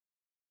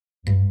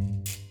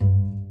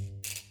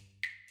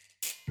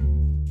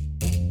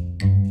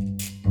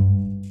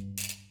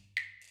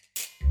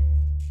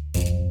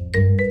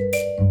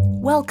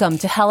Welcome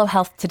to Hello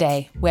Health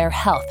Today, where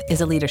health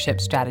is a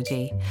leadership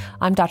strategy.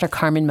 I'm Dr.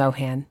 Carmen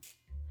Mohan.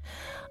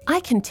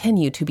 I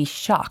continue to be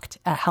shocked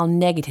at how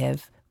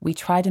negative we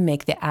try to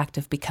make the act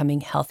of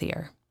becoming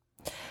healthier.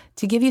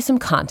 To give you some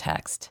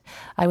context,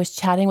 I was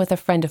chatting with a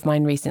friend of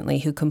mine recently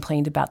who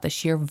complained about the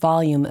sheer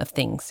volume of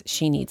things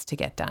she needs to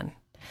get done.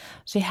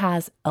 She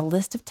has a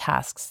list of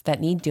tasks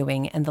that need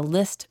doing, and the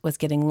list was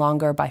getting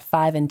longer by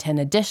 5 and 10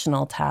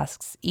 additional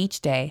tasks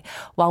each day,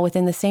 while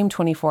within the same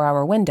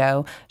 24-hour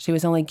window, she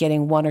was only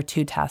getting 1 or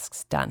 2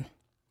 tasks done.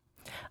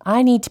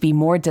 I need to be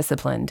more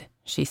disciplined,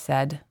 she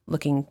said,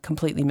 looking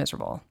completely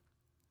miserable.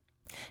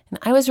 And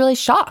I was really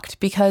shocked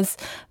because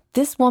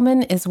this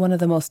woman is one of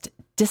the most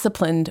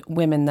disciplined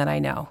women that I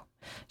know.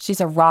 She's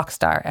a rock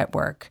star at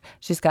work.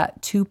 She's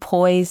got 2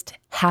 poised,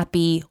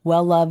 happy,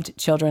 well-loved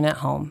children at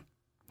home.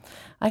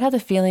 I got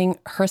the feeling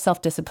her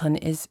self-discipline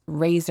is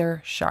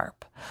razor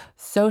sharp,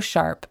 so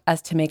sharp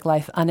as to make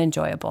life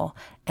unenjoyable,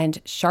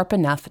 and sharp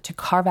enough to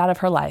carve out of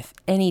her life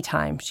any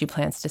time she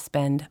plans to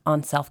spend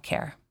on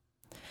self-care.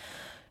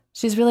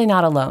 She's really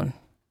not alone.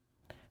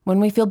 When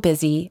we feel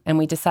busy and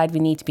we decide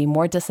we need to be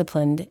more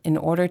disciplined in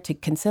order to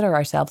consider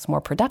ourselves more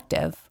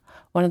productive,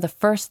 one of the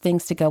first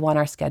things to go on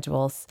our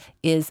schedules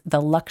is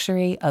the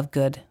luxury of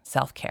good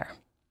self-care.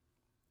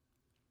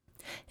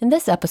 In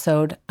this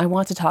episode, I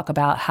want to talk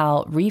about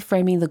how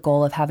reframing the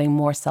goal of having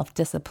more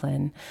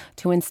self-discipline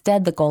to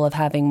instead the goal of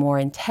having more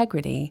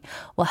integrity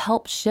will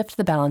help shift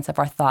the balance of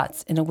our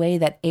thoughts in a way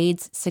that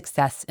aids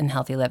success in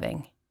healthy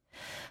living.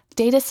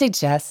 Data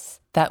suggests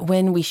that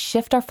when we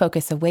shift our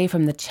focus away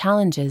from the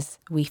challenges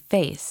we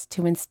face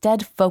to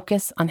instead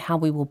focus on how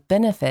we will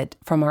benefit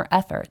from our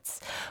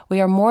efforts,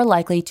 we are more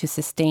likely to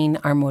sustain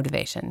our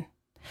motivation.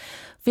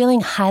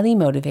 Feeling highly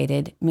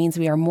motivated means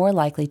we are more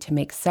likely to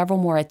make several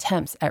more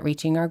attempts at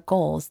reaching our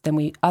goals than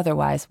we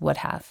otherwise would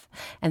have.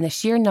 And the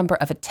sheer number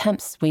of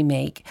attempts we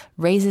make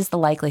raises the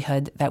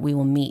likelihood that we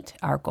will meet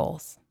our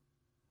goals.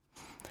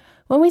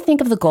 When we think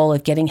of the goal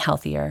of getting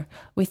healthier,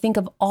 we think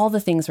of all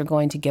the things we're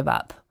going to give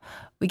up.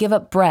 We give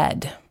up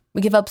bread.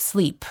 We give up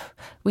sleep.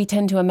 We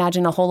tend to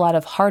imagine a whole lot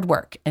of hard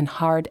work and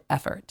hard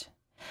effort.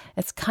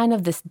 It's kind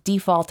of this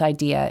default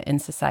idea in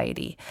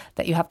society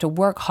that you have to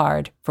work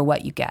hard for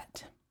what you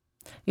get.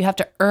 You have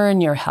to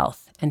earn your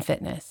health and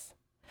fitness.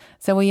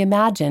 So we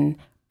imagine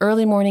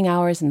early morning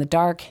hours in the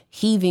dark,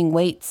 heaving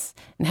weights,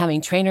 and having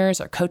trainers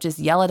or coaches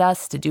yell at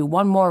us to do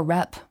one more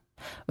rep.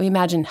 We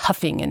imagine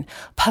huffing and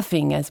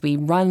puffing as we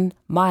run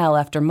mile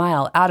after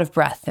mile out of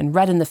breath and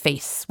red in the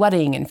face,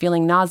 sweating and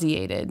feeling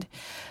nauseated.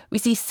 We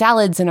see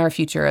salads in our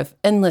future of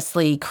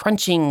endlessly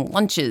crunching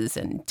lunches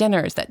and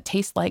dinners that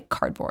taste like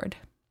cardboard.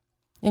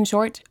 In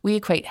short, we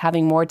equate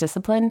having more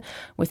discipline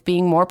with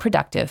being more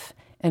productive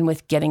and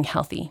with getting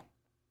healthy.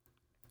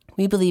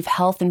 We believe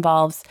health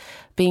involves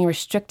being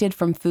restricted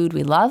from food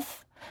we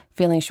love,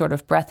 feeling short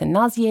of breath and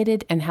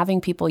nauseated, and having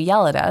people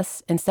yell at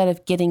us instead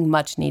of getting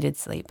much needed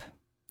sleep.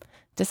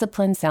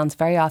 Discipline sounds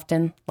very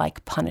often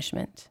like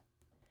punishment.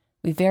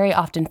 We very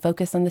often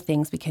focus on the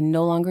things we can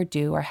no longer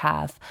do or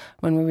have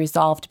when we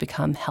resolve to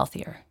become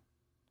healthier.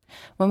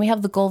 When we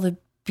have the goal of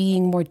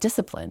being more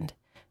disciplined,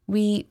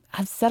 we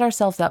have set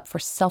ourselves up for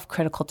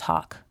self-critical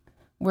talk.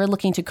 We're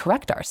looking to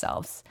correct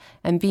ourselves,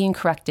 and being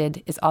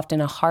corrected is often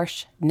a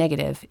harsh,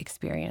 negative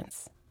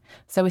experience.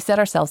 So we set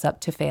ourselves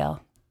up to fail.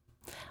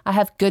 I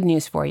have good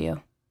news for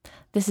you.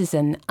 This is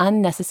an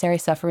unnecessary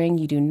suffering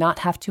you do not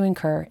have to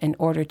incur in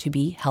order to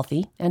be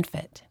healthy and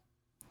fit.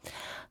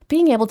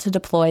 Being able to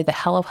deploy the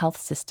Hello Health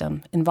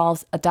system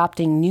involves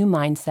adopting new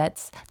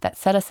mindsets that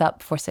set us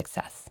up for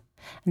success.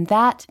 And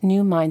that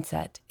new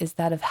mindset is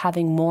that of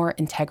having more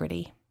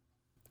integrity.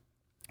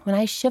 When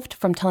I shift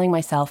from telling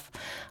myself,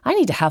 I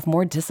need to have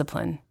more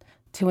discipline,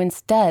 to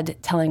instead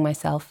telling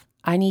myself,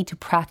 I need to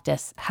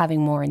practice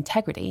having more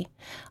integrity,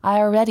 I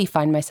already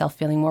find myself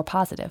feeling more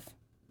positive.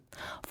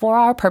 For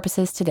our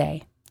purposes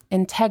today,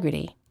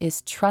 integrity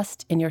is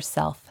trust in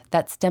yourself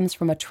that stems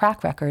from a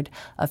track record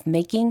of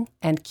making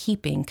and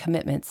keeping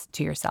commitments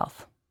to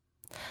yourself.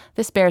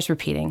 This bears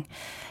repeating.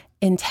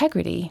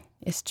 Integrity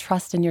is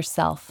trust in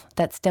yourself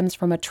that stems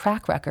from a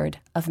track record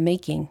of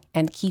making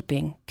and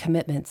keeping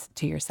commitments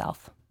to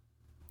yourself.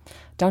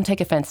 Don't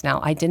take offense now.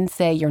 I didn't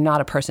say you're not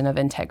a person of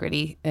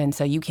integrity, and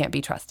so you can't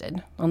be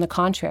trusted. On the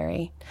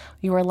contrary,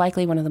 you are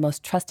likely one of the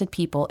most trusted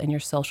people in your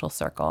social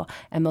circle,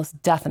 and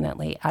most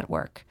definitely at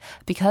work.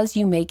 Because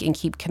you make and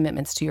keep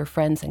commitments to your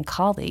friends and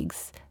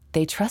colleagues,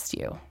 they trust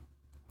you.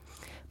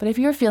 But if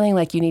you're feeling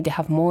like you need to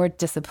have more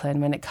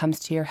discipline when it comes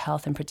to your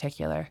health in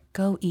particular,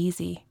 go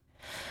easy.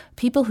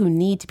 People who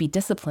need to be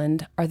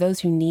disciplined are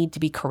those who need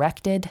to be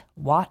corrected,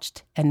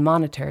 watched, and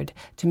monitored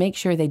to make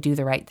sure they do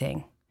the right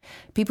thing.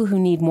 People who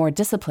need more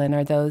discipline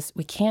are those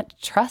we can't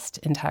trust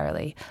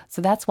entirely. So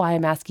that's why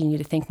I'm asking you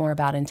to think more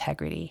about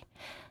integrity.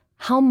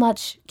 How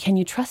much can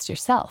you trust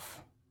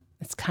yourself?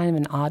 It's kind of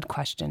an odd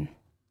question.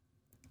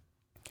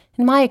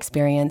 In my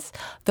experience,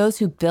 those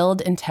who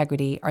build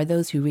integrity are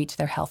those who reach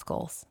their health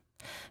goals.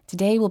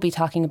 Today, we'll be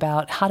talking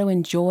about how to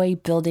enjoy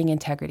building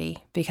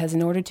integrity, because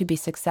in order to be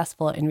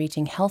successful in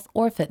reaching health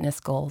or fitness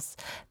goals,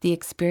 the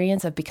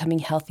experience of becoming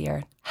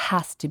healthier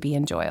has to be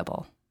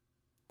enjoyable.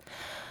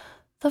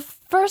 The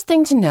first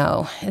thing to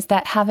know is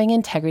that having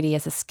integrity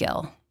is a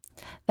skill.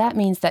 That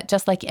means that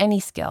just like any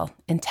skill,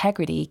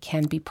 integrity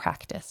can be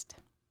practiced.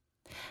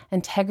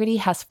 Integrity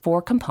has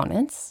 4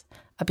 components: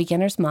 a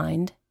beginner's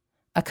mind,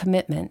 a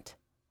commitment,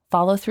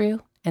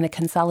 follow-through, and a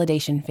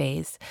consolidation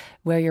phase,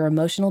 where your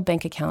emotional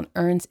bank account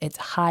earns its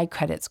high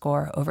credit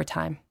score over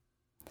time.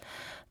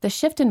 The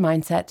shift in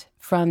mindset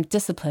from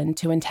discipline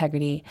to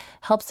integrity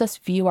helps us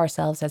view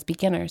ourselves as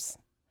beginners.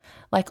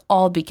 Like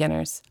all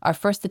beginners, our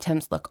first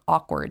attempts look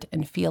awkward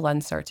and feel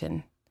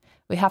uncertain.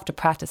 We have to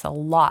practice a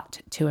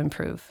lot to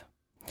improve.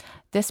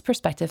 This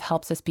perspective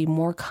helps us be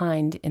more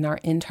kind in our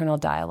internal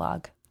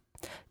dialogue.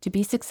 To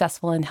be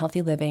successful in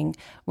healthy living,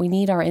 we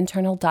need our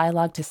internal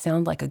dialogue to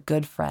sound like a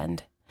good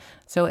friend.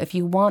 So if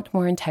you want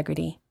more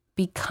integrity,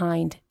 be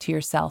kind to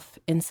yourself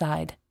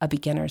inside a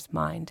beginner's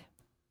mind.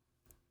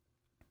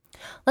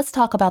 Let's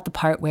talk about the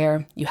part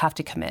where you have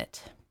to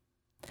commit.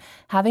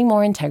 Having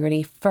more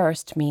integrity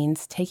first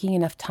means taking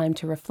enough time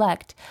to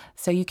reflect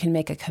so you can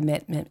make a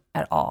commitment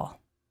at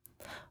all.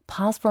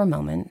 Pause for a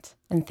moment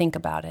and think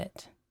about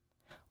it.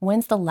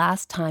 When's the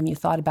last time you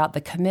thought about the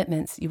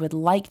commitments you would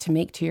like to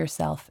make to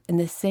yourself in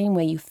the same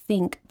way you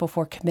think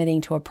before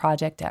committing to a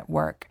project at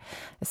work,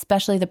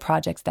 especially the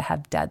projects that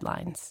have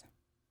deadlines?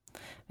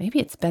 Maybe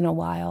it's been a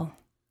while.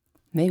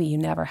 Maybe you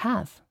never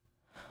have.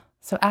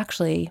 So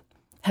actually,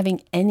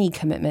 having any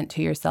commitment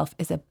to yourself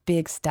is a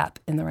big step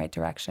in the right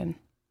direction.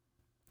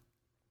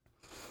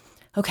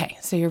 Okay,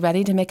 so you're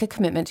ready to make a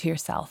commitment to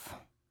yourself.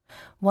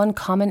 One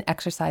common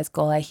exercise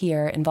goal I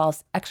hear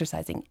involves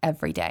exercising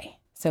every day.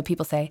 So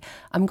people say,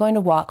 I'm going to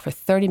walk for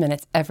 30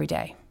 minutes every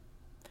day.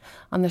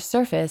 On the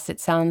surface, it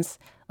sounds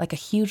like a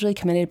hugely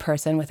committed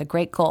person with a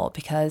great goal,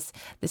 because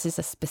this is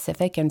a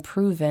specific and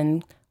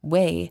proven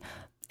way,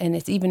 and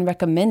it's even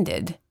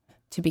recommended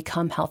to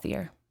become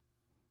healthier.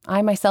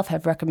 I myself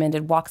have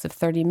recommended walks of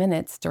 30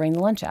 minutes during the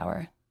lunch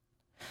hour.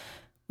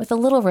 With a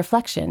little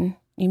reflection,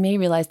 you may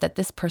realize that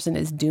this person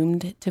is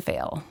doomed to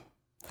fail.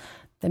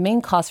 The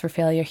main cause for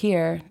failure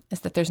here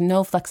is that there's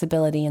no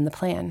flexibility in the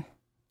plan.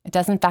 It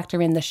doesn't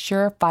factor in the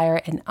surefire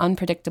and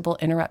unpredictable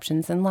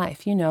interruptions in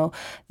life. You know,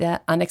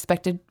 the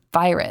unexpected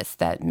virus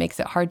that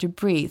makes it hard to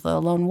breathe, let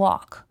alone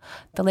walk.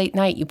 The late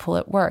night you pull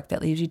at work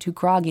that leaves you too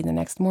groggy the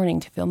next morning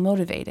to feel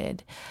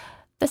motivated.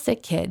 The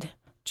sick kid,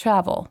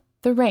 travel,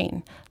 the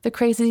rain, the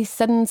crazy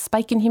sudden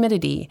spike in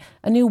humidity,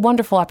 a new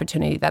wonderful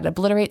opportunity that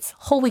obliterates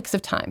whole weeks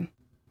of time.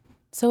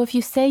 So if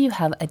you say you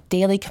have a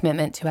daily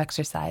commitment to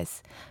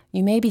exercise,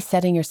 you may be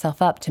setting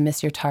yourself up to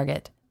miss your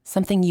target,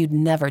 something you'd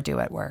never do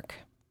at work.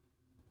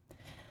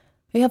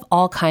 We have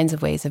all kinds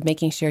of ways of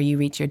making sure you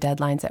reach your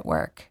deadlines at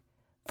work.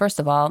 First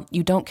of all,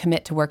 you don't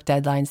commit to work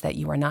deadlines that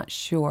you are not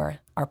sure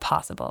are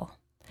possible.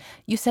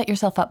 You set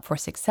yourself up for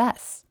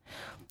success.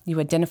 You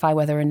identify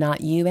whether or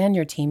not you and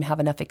your team have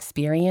enough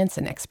experience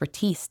and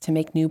expertise to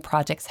make new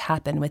projects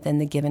happen within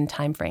the given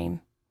time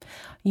frame.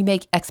 You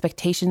make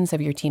expectations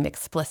of your team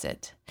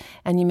explicit,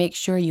 and you make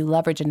sure you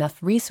leverage enough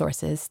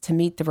resources to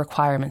meet the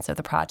requirements of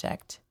the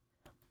project.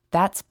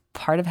 That's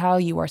part of how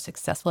you are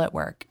successful at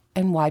work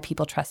and why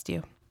people trust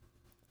you.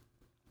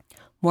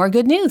 More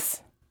good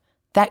news!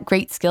 That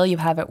great skill you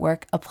have at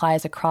work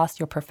applies across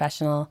your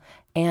professional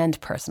and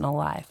personal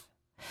life.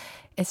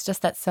 It's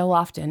just that so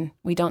often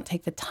we don't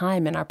take the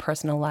time in our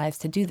personal lives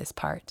to do this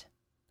part.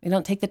 We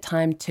don't take the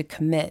time to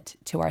commit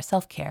to our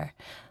self-care.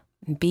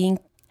 Being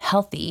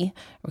healthy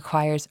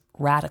requires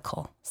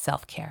radical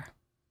self-care.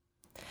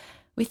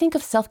 We think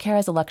of self-care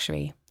as a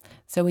luxury,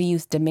 so we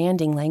use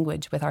demanding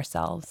language with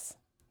ourselves.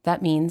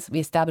 That means we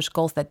establish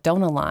goals that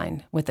don't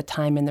align with the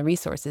time and the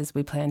resources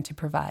we plan to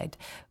provide.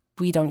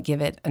 We don't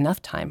give it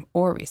enough time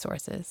or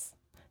resources.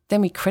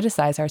 Then we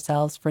criticize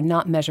ourselves for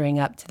not measuring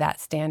up to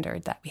that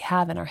standard that we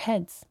have in our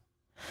heads.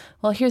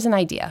 Well, here's an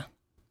idea.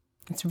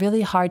 It's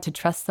really hard to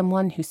trust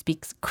someone who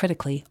speaks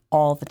critically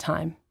all the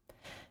time.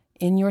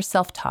 In your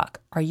self-talk,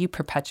 are you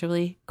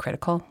perpetually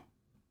critical?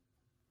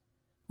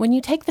 When you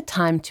take the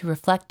time to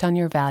reflect on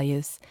your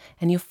values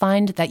and you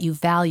find that you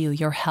value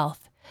your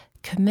health,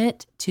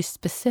 commit to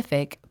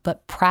specific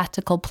but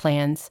practical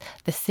plans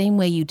the same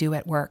way you do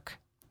at work.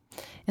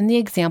 In the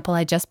example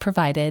I just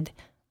provided,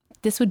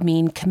 this would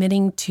mean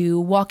committing to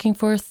walking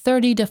for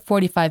 30 to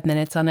 45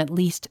 minutes on at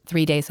least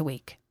 3 days a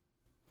week.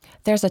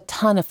 There's a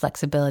ton of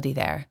flexibility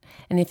there,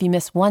 and if you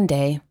miss one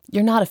day,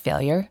 you're not a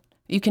failure.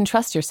 You can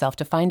trust yourself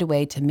to find a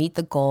way to meet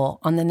the goal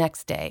on the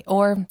next day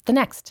or the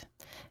next.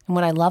 And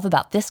what I love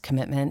about this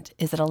commitment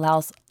is it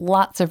allows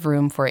lots of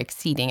room for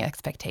exceeding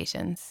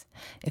expectations.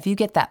 If you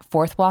get that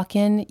 4th walk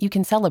in, you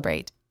can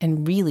celebrate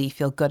and really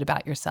feel good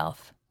about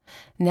yourself.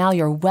 Now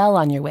you're well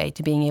on your way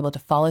to being able to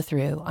follow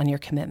through on your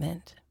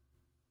commitment.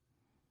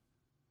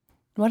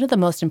 One of the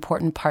most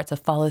important parts of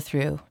follow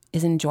through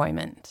is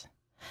enjoyment.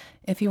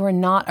 If you are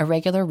not a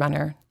regular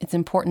runner, it's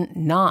important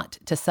not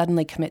to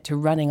suddenly commit to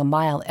running a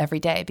mile every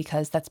day,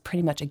 because that's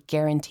pretty much a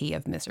guarantee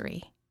of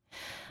misery.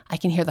 I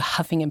can hear the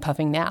huffing and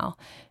puffing now.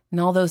 And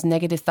all those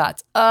negative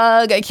thoughts.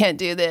 Ugh, I can't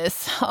do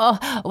this. Oh,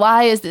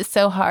 why is this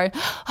so hard?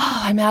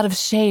 Oh, I'm out of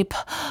shape.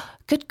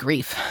 Good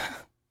grief.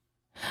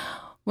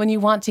 When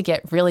you want to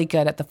get really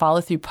good at the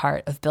follow-through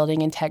part of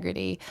building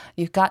integrity,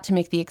 you've got to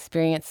make the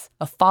experience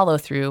of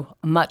follow-through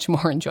much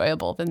more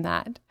enjoyable than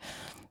that.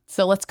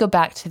 So let's go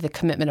back to the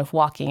commitment of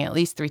walking at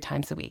least 3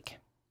 times a week.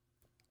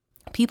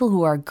 People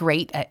who are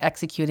great at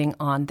executing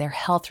on their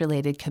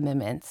health-related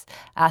commitments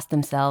ask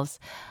themselves,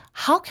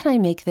 how can I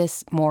make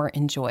this more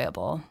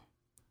enjoyable?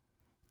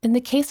 In the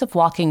case of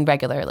walking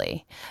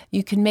regularly,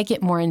 you can make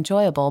it more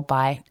enjoyable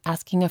by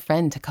asking a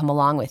friend to come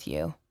along with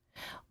you,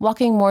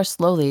 walking more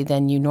slowly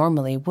than you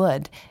normally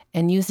would,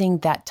 and using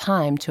that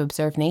time to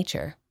observe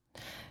nature.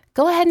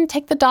 Go ahead and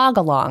take the dog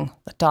along.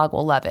 The dog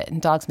will love it,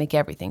 and dogs make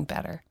everything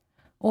better.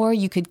 Or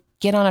you could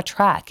get on a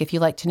track if you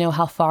like to know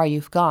how far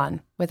you've gone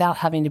without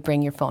having to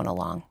bring your phone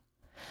along.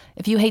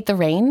 If you hate the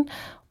rain,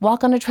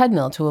 walk on a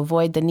treadmill to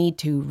avoid the need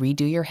to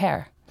redo your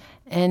hair.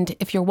 And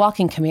if your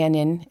walking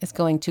companion is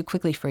going too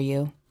quickly for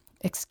you,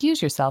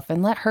 excuse yourself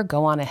and let her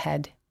go on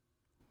ahead.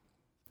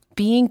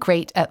 Being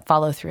great at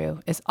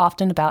follow-through is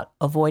often about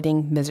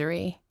avoiding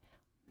misery.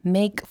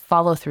 Make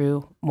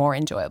follow-through more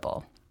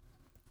enjoyable.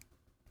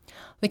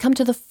 We come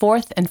to the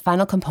 4th and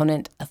final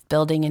component of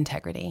building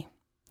integrity,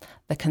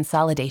 the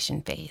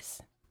consolidation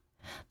phase.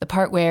 The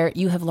part where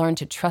you have learned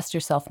to trust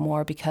yourself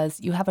more because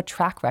you have a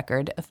track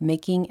record of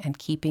making and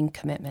keeping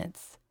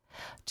commitments.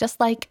 Just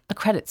like a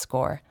credit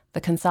score,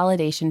 the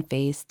consolidation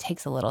phase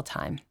takes a little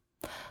time.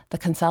 The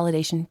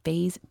consolidation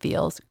phase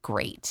feels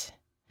great.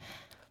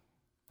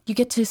 You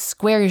get to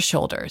square your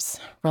shoulders,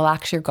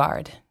 relax your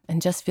guard,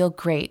 and just feel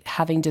great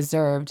having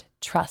deserved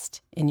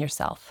trust in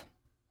yourself.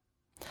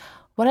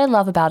 What I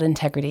love about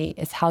integrity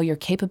is how your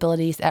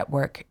capabilities at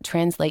work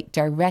translate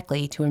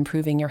directly to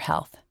improving your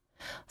health.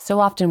 So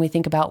often we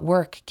think about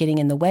work getting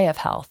in the way of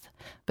health,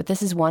 but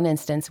this is one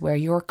instance where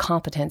your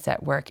competence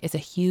at work is a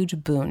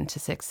huge boon to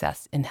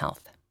success in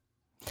health.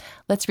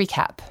 Let's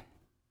recap.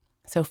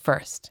 So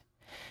first,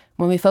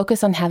 when we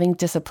focus on having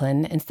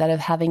discipline instead of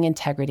having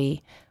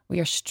integrity, we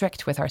are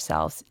strict with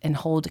ourselves and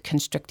hold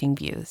constricting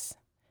views.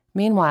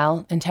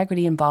 Meanwhile,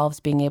 integrity involves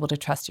being able to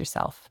trust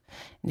yourself.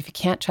 And if you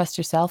can't trust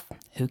yourself,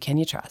 who can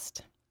you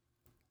trust?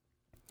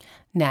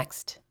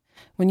 Next,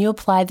 when you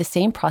apply the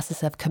same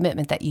process of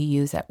commitment that you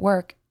use at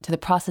work to the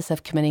process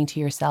of committing to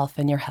yourself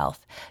and your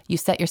health, you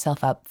set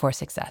yourself up for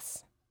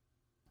success.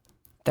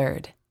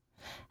 Third,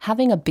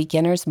 having a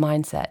beginner's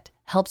mindset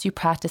helps you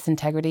practice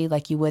integrity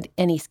like you would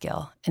any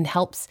skill and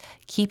helps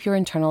keep your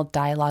internal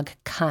dialogue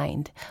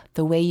kind,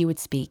 the way you would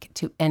speak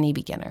to any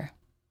beginner.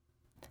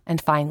 And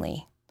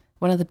finally,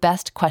 one of the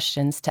best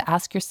questions to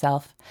ask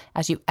yourself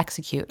as you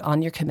execute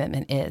on your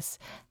commitment is,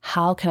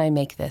 how can I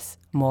make this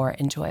more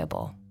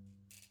enjoyable?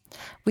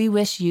 We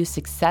wish you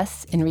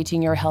success in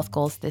reaching your health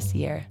goals this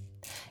year.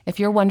 If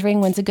you're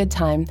wondering when's a good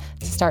time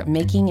to start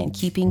making and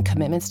keeping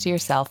commitments to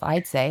yourself,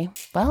 I'd say,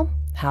 well,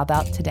 how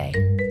about today?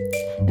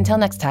 Until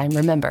next time,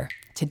 remember,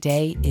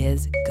 today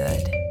is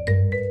good.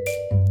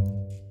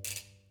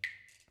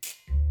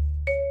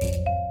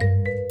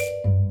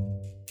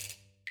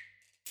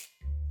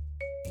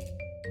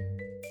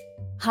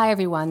 Hi,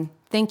 everyone.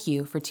 Thank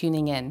you for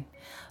tuning in.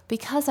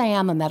 Because I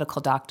am a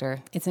medical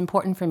doctor, it's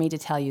important for me to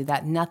tell you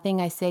that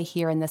nothing I say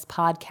here in this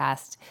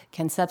podcast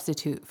can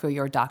substitute for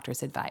your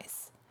doctor's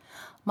advice.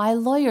 My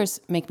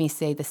lawyers make me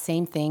say the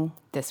same thing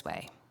this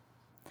way.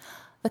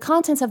 The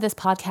contents of this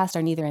podcast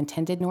are neither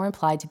intended nor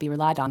implied to be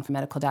relied on for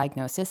medical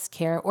diagnosis,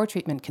 care, or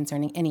treatment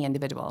concerning any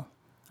individual.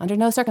 Under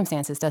no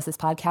circumstances does this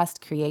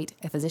podcast create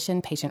a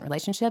physician-patient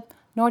relationship,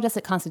 nor does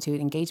it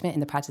constitute engagement in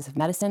the practice of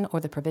medicine or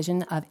the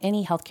provision of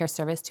any healthcare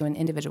service to an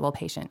individual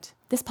patient.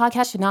 This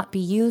podcast should not be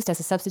used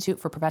as a substitute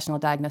for professional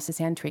diagnosis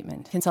and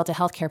treatment. Consult a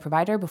healthcare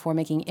provider before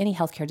making any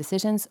healthcare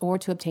decisions or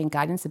to obtain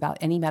guidance about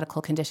any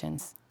medical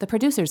conditions. The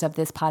producers of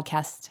this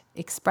podcast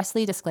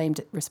expressly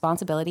disclaimed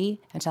responsibility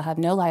and shall have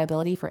no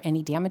liability for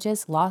any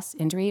damages, loss,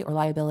 injury, or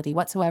liability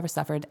whatsoever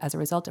suffered as a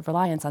result of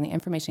reliance on the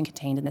information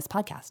contained in this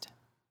podcast.